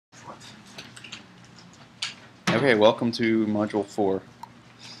Okay, welcome to Module 4.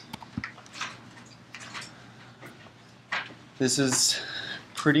 This is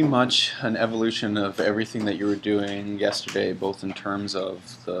pretty much an evolution of everything that you were doing yesterday, both in terms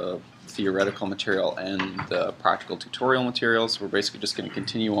of the theoretical material and the practical tutorial materials. We're basically just going to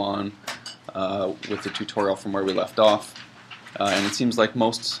continue on with the tutorial from where we left off. And it seems like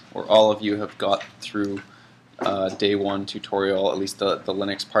most or all of you have got through day one tutorial, at least the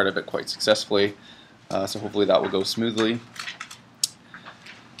Linux part of it, quite successfully. So hopefully that will go smoothly.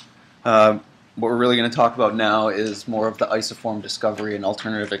 What we're really going to talk about now is more of the isoform discovery and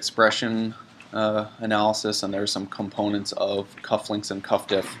alternative expression analysis, and there are some components of cufflinks and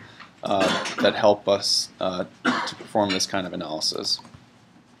cuffdiff that help us to perform this kind of analysis.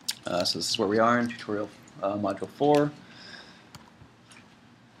 So this is where we are in tutorial module 4.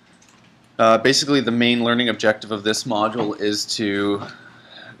 Basically, the main learning objective of this module is to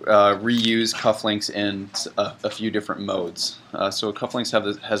reuse cufflinks in a few different modes. So cufflinks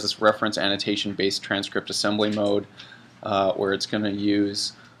has this reference annotation-based transcript assembly mode where it's going to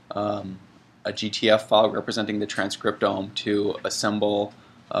use a GTF file representing the transcriptome to assemble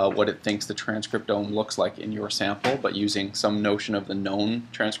what it thinks the transcriptome looks like in your sample, but using some notion of the known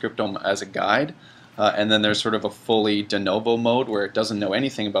transcriptome as a guide. And then there's sort of a fully de novo mode where it doesn't know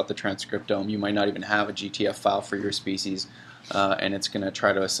anything about the transcriptome. You might not even have a GTF file for your species. And it's going to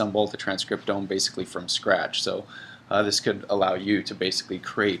try to assemble the transcriptome basically from scratch. So this could allow you to basically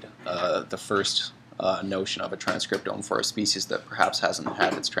create the first notion of a transcriptome for a species that perhaps hasn't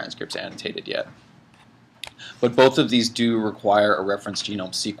had its transcripts annotated yet. But both of these do require a reference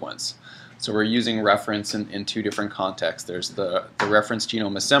genome sequence. So we're using reference in two different contexts. There's the reference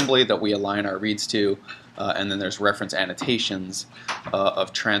genome assembly that we align our reads to, and then there's reference annotations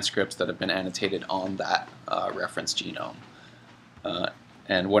of transcripts that have been annotated on that reference genome.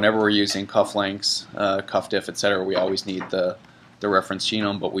 And whenever we're using cufflinks, cuffdiff, etc., we always need the reference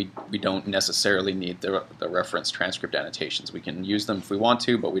genome, but we don't necessarily need the reference transcript annotations. We can use them if we want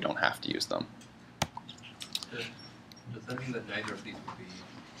to, but we don't have to use them. Does that mean that neither of these would be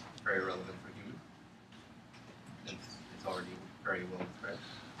very relevant for humans? It's already very well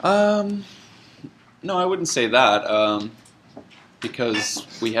described? No, I wouldn't say that, because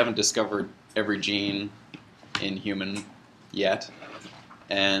we haven't discovered every gene in human yet,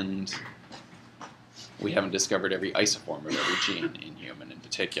 and we haven't discovered every isoform of every gene in human in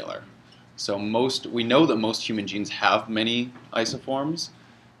particular. So we know that most human genes have many isoforms,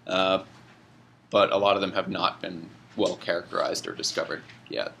 but a lot of them have not been well characterized or discovered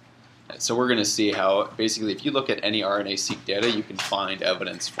yet. So we're going to see how, basically, if you look at any RNA-Seq data, you can find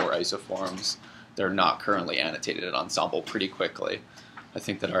evidence for isoforms that are not currently annotated in Ensemble pretty quickly. I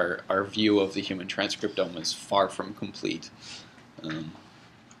think that our view of the human transcriptome is far from complete,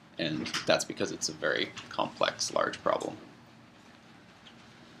 and that's because it's a very complex, large problem.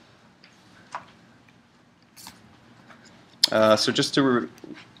 So just to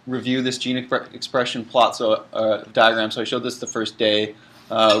review this gene expression plot, diagram. So I showed this the first day.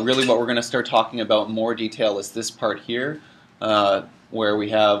 Really what we're going to start talking about in more detail is this part here, where we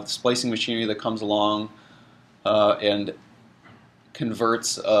have splicing machinery that comes along and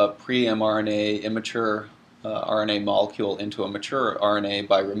converts a pre-mRNA immature RNA molecule into a mature RNA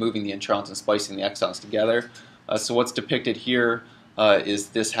by removing the introns and splicing the exons together. So what's depicted here is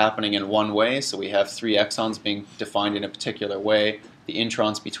this happening in one way. So we have 3 exons being defined in a particular way. The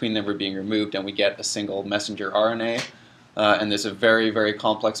introns between them are being removed, and we get a single messenger RNA. And there's a very, very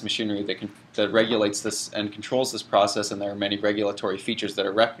complex machinery that regulates this and controls this process, and there are many regulatory features that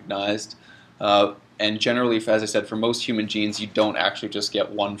are recognized. And generally, as I said, for most human genes, you don't actually just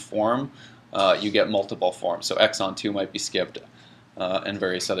get one form. You get multiple forms. So exon 2 might be skipped, and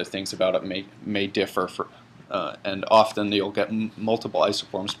various other things about it may differ. And often you'll get multiple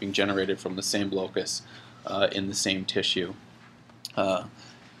isoforms being generated from the same locus in the same tissue.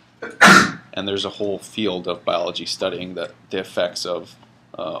 And there's a whole field of biology studying the effects of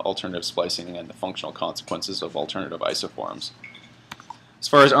alternative splicing and the functional consequences of alternative isoforms. As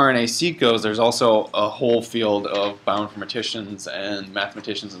far as RNA-Seq goes, there's also a whole field of bioinformaticians and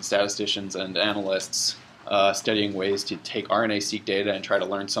mathematicians and statisticians and analysts studying ways to take RNA-Seq data and try to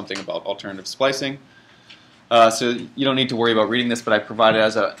learn something about alternative splicing. So you don't need to worry about reading this, but I provide it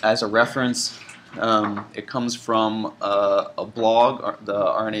as a reference. It comes from a blog, the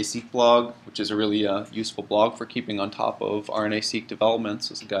RNA-Seq blog, which is a really useful blog for keeping on top of RNA-Seq developments.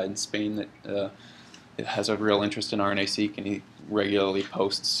 There's a guy in Spain that has a real interest in RNA-Seq, and he regularly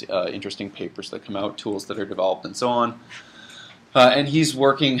posts interesting papers that come out, tools that are developed, and so on. And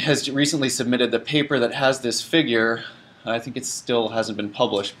has recently submitted the paper that has this figure. I think it still hasn't been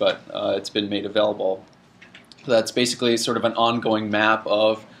published, but it's been made available. That's basically sort of an ongoing map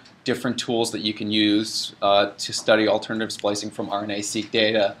of different tools that you can use to study alternative splicing from RNA-Seq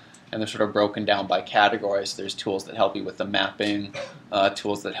data, and they're sort of broken down by categories. There's tools that help you with the mapping,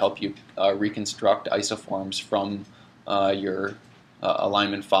 tools that help you reconstruct isoforms from your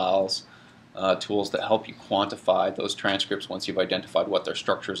alignment files, tools that help you quantify those transcripts once you've identified what their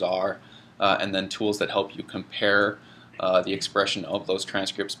structures are, and then tools that help you compare the expression of those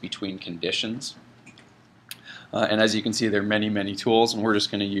transcripts between conditions. And as you can see, there are many, many tools, and we're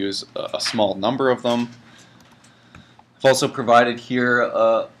just going to use a small number of them. I've also provided here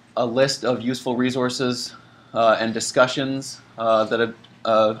a list of useful resources and discussions that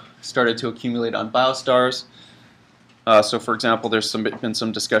have started to accumulate on BioStars. So for example, there's been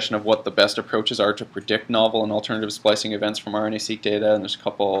some discussion of what the best approaches are to predict novel and alternative splicing events from RNA-Seq data, and there's a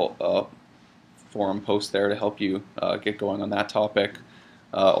couple forum posts there to help you get going on that topic.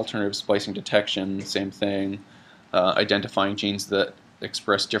 Alternative splicing detection, same thing. Identifying genes that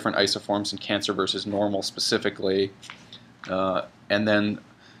express different isoforms in cancer versus normal specifically, and then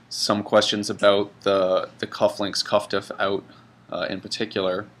some questions about the cufflinks, cuff-diff out in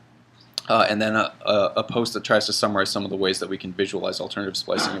particular, and then a post that tries to summarize some of the ways that we can visualize alternative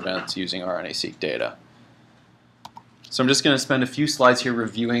splicing events using RNA-Seq data. So I'm just going to spend a few slides here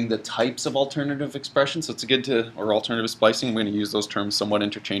reviewing the types of alternative expressions. So it's good to, or alternative splicing, I'm going to use those terms somewhat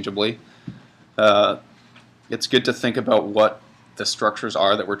interchangeably. It's good to think about what the structures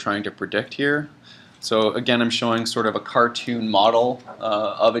are that we're trying to predict here. So again, I'm showing sort of a cartoon model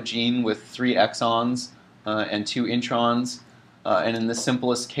of a gene with 3 exons and 2 introns. And in the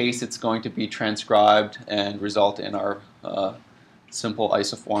simplest case, it's going to be transcribed and result in our simple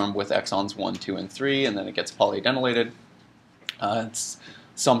isoform with exons 1, 2, and 3, and then it gets polyadenylated.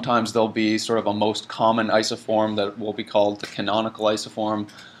 Sometimes there'll be sort of a most common isoform that will be called the canonical isoform.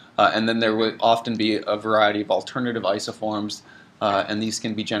 And then there will often be a variety of alternative isoforms, and these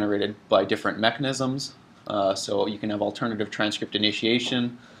can be generated by different mechanisms. So you can have alternative transcript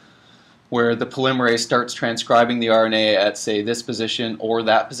initiation, where the polymerase starts transcribing the RNA at, say, this position or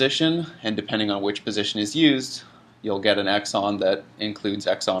that position, and depending on which position is used, you'll get an exon that includes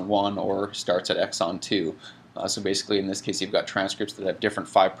exon 1 or starts at exon 2. So basically, in this case, you've got transcripts that have different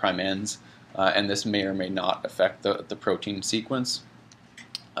 5' ends, and this may or may not affect the protein sequence.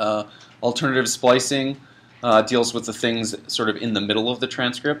 Alternative splicing deals with the things sort of in the middle of the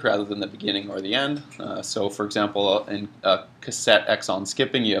transcript rather than the beginning or the end. So for example, in cassette exon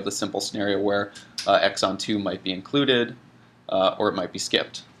skipping, you have the simple scenario where exon 2 might be included or it might be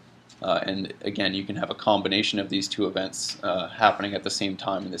skipped. And again, you can have a combination of these two events happening at the same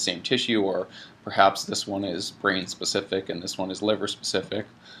time in the same tissue, or perhaps this one is brain specific and this one is liver specific.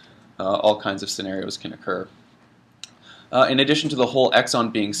 All kinds of scenarios can occur. In addition to the whole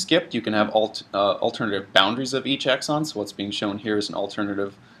exon being skipped, you can have alternative boundaries of each exon. So what's being shown here is an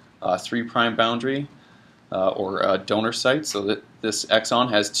alternative 3' boundary or donor site. So that this exon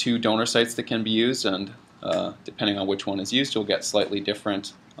has 2 donor sites that can be used, and depending on which one is used, you'll get slightly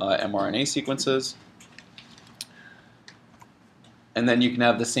different mRNA sequences. And then you can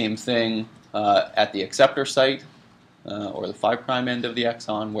have the same thing at the acceptor site or the 5' end of the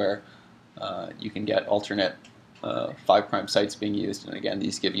exon, where you can get alternate 5' sites being used, and again,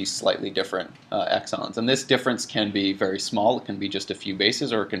 these give you slightly different exons. And this difference can be very small. It can be just a few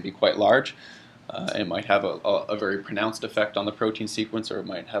bases, or it can be quite large. It might have a very pronounced effect on the protein sequence, or it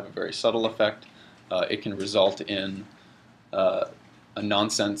might have a very subtle effect. It can result in a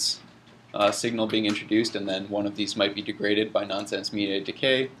nonsense signal being introduced, and then one of these might be degraded by nonsense-mediated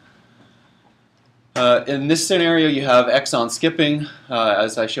decay. In this scenario, you have exon skipping,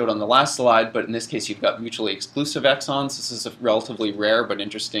 as I showed on the last slide, but in this case you've got mutually exclusive exons. This is a relatively rare but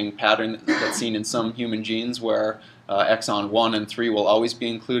interesting pattern that's seen in some human genes, where exon 1 and 3 will always be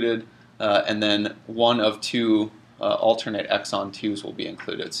included, and then one of 2 alternate exon 2s will be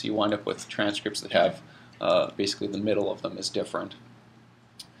included. So you wind up with transcripts that have basically the middle of them is different.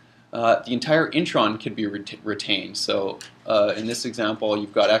 The entire intron could be retained. So in this example,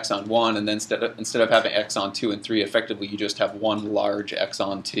 you've got exon 1, and then instead of having exon 2 and 3, effectively you just have one large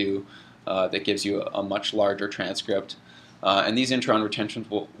exon 2 that gives you a much larger transcript. And these intron retentions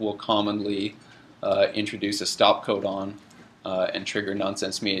will commonly introduce a stop codon and trigger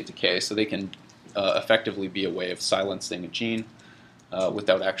nonsense-mediated decay. So they can effectively be a way of silencing a gene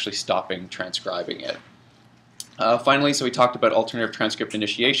without actually stopping transcribing it. Finally, so we talked about alternative transcript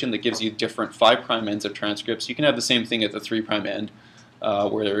initiation that gives you different 5' ends of transcripts. You can have the same thing at the 3' end,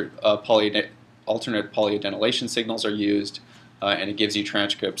 where alternate polyadenylation signals are used, and it gives you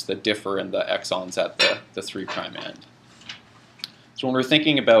transcripts that differ in the exons at the 3' end. So when we're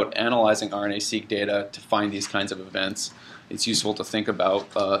thinking about analyzing RNA-seq data to find these kinds of events, it's useful to think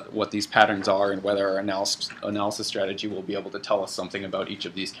about what these patterns are and whether our analysis strategy will be able to tell us something about each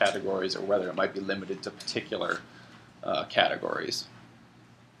of these categories, or whether it might be limited to particular categories.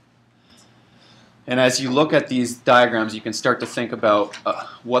 And as you look at these diagrams, you can start to think about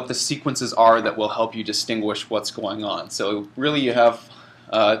what the sequences are that will help you distinguish what's going on. So really you have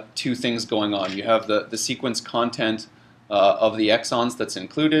two things going on. You have the sequence content of the exons that's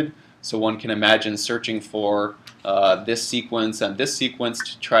included. So one can imagine searching for this sequence and this sequence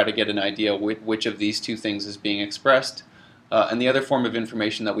to try to get an idea which of these two things is being expressed. And the other form of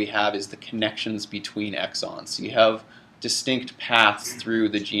information that we have is the connections between exons. So you have distinct paths through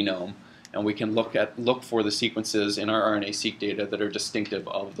the genome, and we can look for the sequences in our RNA-seq data that are distinctive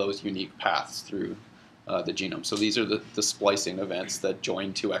of those unique paths through the genome. So these are the splicing events that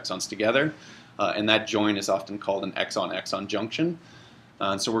join two exons together, and that join is often called an exon-exon junction.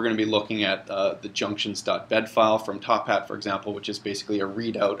 So we're going to be looking at the junctions.bed file from Top Hat, for example, which is basically a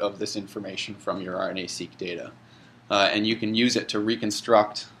readout of this information from your RNA-seq data. And you can use it to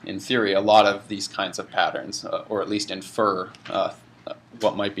reconstruct, in theory, a lot of these kinds of patterns, or at least infer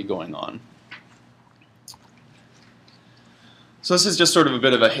what might be going on. So this is just sort of a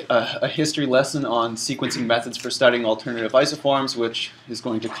bit of a history lesson on sequencing methods for studying alternative isoforms, which is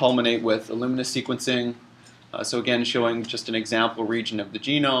going to culminate with Illumina sequencing. So again, showing just an example region of the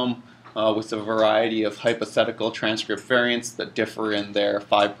genome with a variety of hypothetical transcript variants that differ in their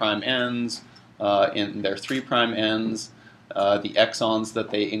 5' ends, in their 3' ends, the exons that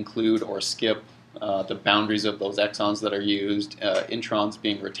they include or skip, the boundaries of those exons that are used, introns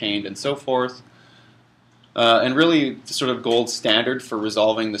being retained, and so forth. And really, the sort of gold standard for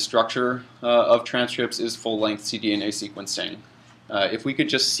resolving the structure of transcripts is full-length cDNA sequencing. If we could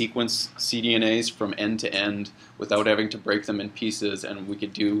just sequence cDNAs from end to end without having to break them in pieces, and we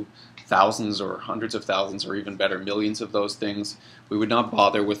could do thousands or hundreds of thousands or even better, millions of those things, we would not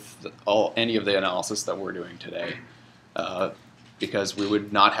bother with any of the analysis that we're doing today, because we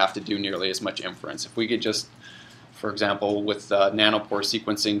would not have to do nearly as much inference. If we could just, for example, with nanopore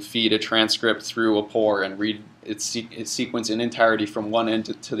sequencing, feed a transcript through a pore and read its sequence in entirety from one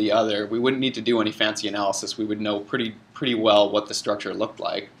end to the other, we wouldn't need to do any fancy analysis. We would know pretty well what the structure looked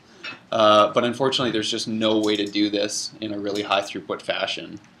like. But unfortunately, there's just no way to do this in a really high throughput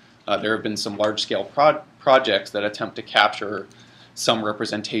fashion. There have been some large-scale projects that attempt to capture some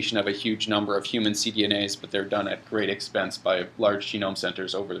representation of a huge number of human cDNAs, but they're done at great expense by large genome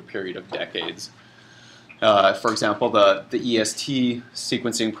centers over the period of decades. For example, the EST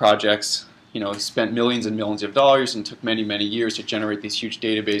sequencing projects, spent millions and millions of dollars and took many, many years to generate these huge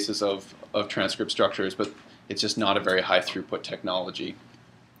databases of transcript structures, but it's just not a very high throughput technology.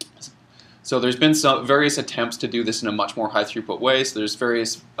 So there's been some various attempts to do this in a much more high throughput way. So there's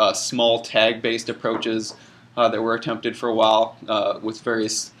various small tag-based approaches that were attempted for a while with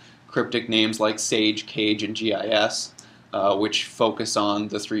various cryptic names like SAGE, CAGE, and GIS, which focus on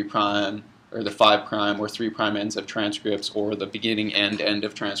the 3' or the 5' or 3' ends of transcripts, or the beginning end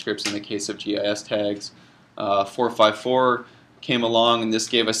of transcripts in the case of GIS tags. 454 came along, and this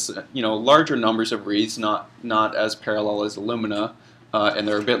gave us larger numbers of reads, not as parallel as Illumina, and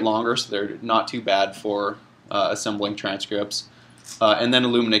they're a bit longer, so they're not too bad for assembling transcripts. And then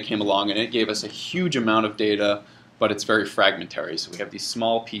Illumina came along, and it gave us a huge amount of data, but it's very fragmentary. So we have these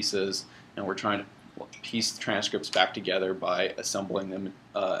small pieces, and we're trying to piece transcripts back together by assembling them,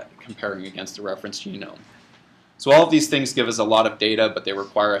 comparing against the reference genome. So all of these things give us a lot of data, but they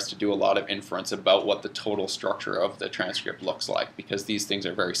require us to do a lot of inference about what the total structure of the transcript looks like, because these things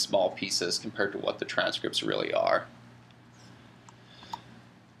are very small pieces compared to what the transcripts really are.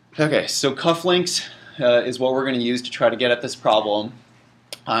 Okay, so cufflinks is what we're going to use to try to get at this problem,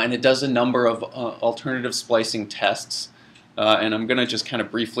 and it does a number of alternative splicing tests. And I'm going to just kind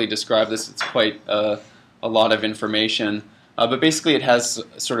of briefly describe this. It's quite a lot of information. But basically it has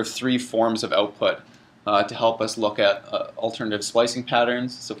sort of three forms of output to help us look at alternative splicing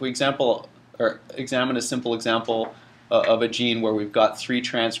patterns. So if we examine a simple example of a gene where we've got 3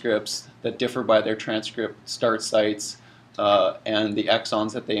 transcripts that differ by their transcript start sites and the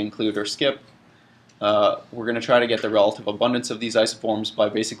exons that they include or skip, we're going to try to get the relative abundance of these isoforms by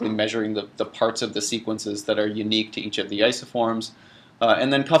basically measuring the parts of the sequences that are unique to each of the isoforms.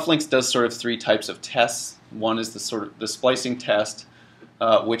 And then cufflinks does sort of 3 types of tests. One is the splicing test,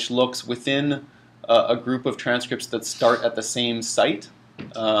 which looks within a group of transcripts that start at the same site.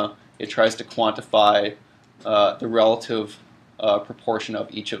 It tries to quantify the relative proportion of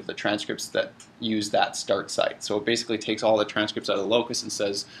each of the transcripts that use that start site. So it basically takes all the transcripts out of the locus and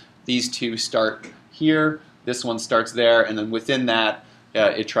says, these 2 start here, this one starts there, and then within that,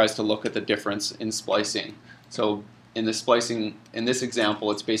 it tries to look at the difference in splicing. So in the splicing, in this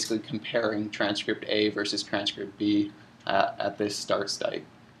example, it's basically comparing transcript A versus transcript B at this start site.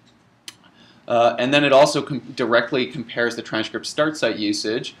 And then it also directly compares the transcript start site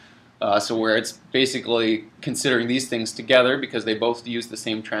usage, so where it's basically considering these things together because they both use the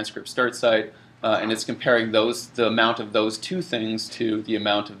same transcript start site, and it's comparing the amount of those two things to the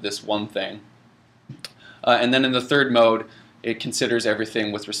amount of this one thing. And then in the third mode, it considers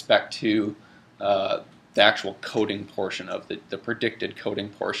everything with respect to the actual coding portion of the predicted coding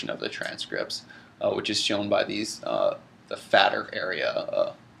portion of the transcripts, which is shown by these the fatter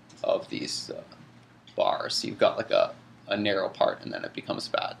area of these bars. So you've got like a narrow part, and then it becomes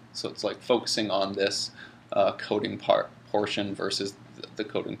fat. So it's like focusing on this coding portion versus the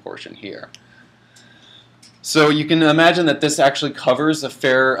coding portion here. So you can imagine that this actually covers a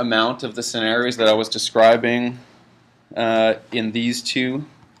fair amount of the scenarios that I was describing in these two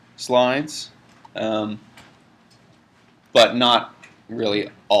slides, but not really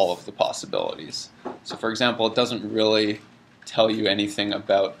all of the possibilities. So for example, it doesn't really tell you anything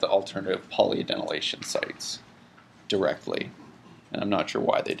about the alternative polyadenylation sites directly, and I'm not sure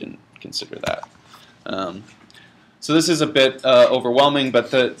why they didn't consider that. So this is a bit overwhelming,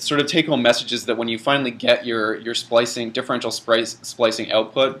 but the sort of take-home message is that when you finally get your differential splicing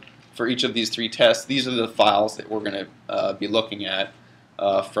output for each of these three tests, these are the files that we're going to be looking at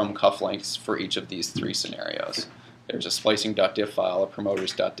from cufflinks for each of these three scenarios. There's a splicing.diff file, a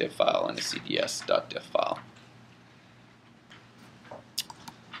promoters.diff file, and a cds.diff file.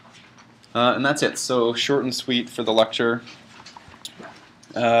 And that's it. So short and sweet for the lecture.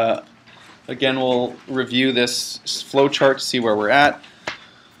 Again, we'll review this flowchart to see where we're at.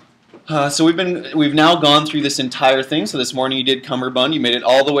 So we've now gone through this entire thing. So this morning you did cummerbund, you made it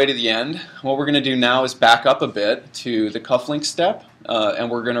all the way to the end. What we're going to do now is back up a bit to the cufflinks step, and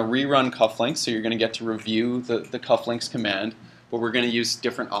we're going to rerun cufflinks. So you're going to get to review the cufflinks command, but we're going to use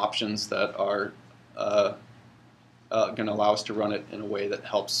different options that are going to allow us to run it in a way that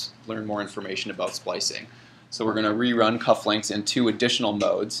helps learn more information about splicing. So we're going to rerun cufflinks in two additional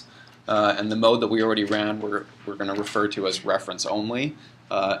modes. And the mode that we already ran, we're going to refer to as reference only,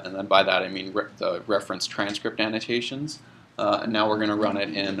 and then by that I mean the reference transcript annotations. And now we're going to run it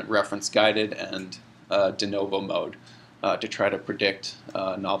in reference guided and de novo mode to try to predict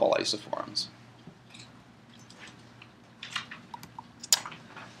novel isoforms.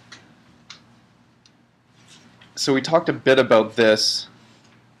 So we talked a bit about this.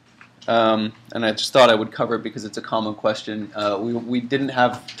 And I just thought I would cover it because it's a common question. We didn't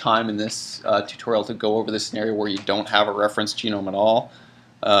have time in this tutorial to go over the scenario where you don't have a reference genome at all,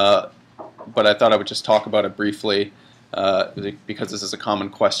 but I thought I would just talk about it briefly because this is a common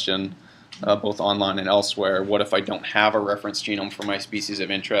question both online and elsewhere. What if I don't have a reference genome for my species of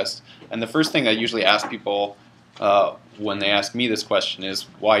interest? And the first thing I usually ask people when they ask me this question is,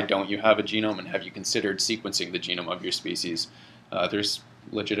 why don't you have a genome, and have you considered sequencing the genome of your species? There's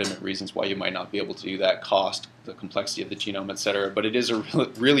legitimate reasons why you might not be able to do that: cost, the complexity of the genome, etc. But it is a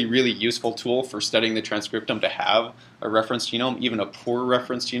really useful tool for studying the transcriptome to have a reference genome. Even a poor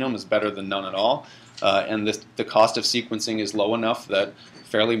reference genome is better than none at all. And the cost of sequencing is low enough that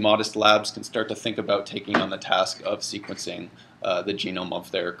fairly modest labs can start to think about taking on the task of sequencing the genome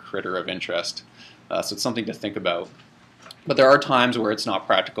of their critter of interest. So it's something to think about. But there are times where it's not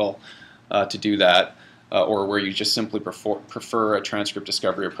practical to do that. Or where you just simply prefer a transcript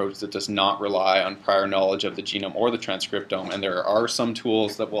discovery approach that does not rely on prior knowledge of the genome or the transcriptome. And there are some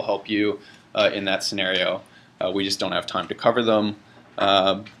tools that will help you in that scenario. We just don't have time to cover them.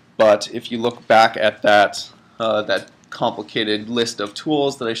 But if you look back at that complicated list of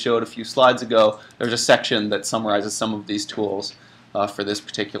tools that I showed a few slides ago, there's a section that summarizes some of these tools for this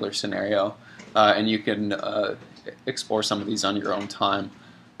particular scenario. And you can explore some of these on your own time.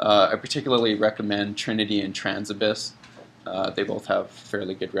 I particularly recommend Trinity and Transibis. They both have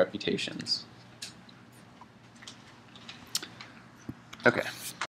fairly good reputations. Okay.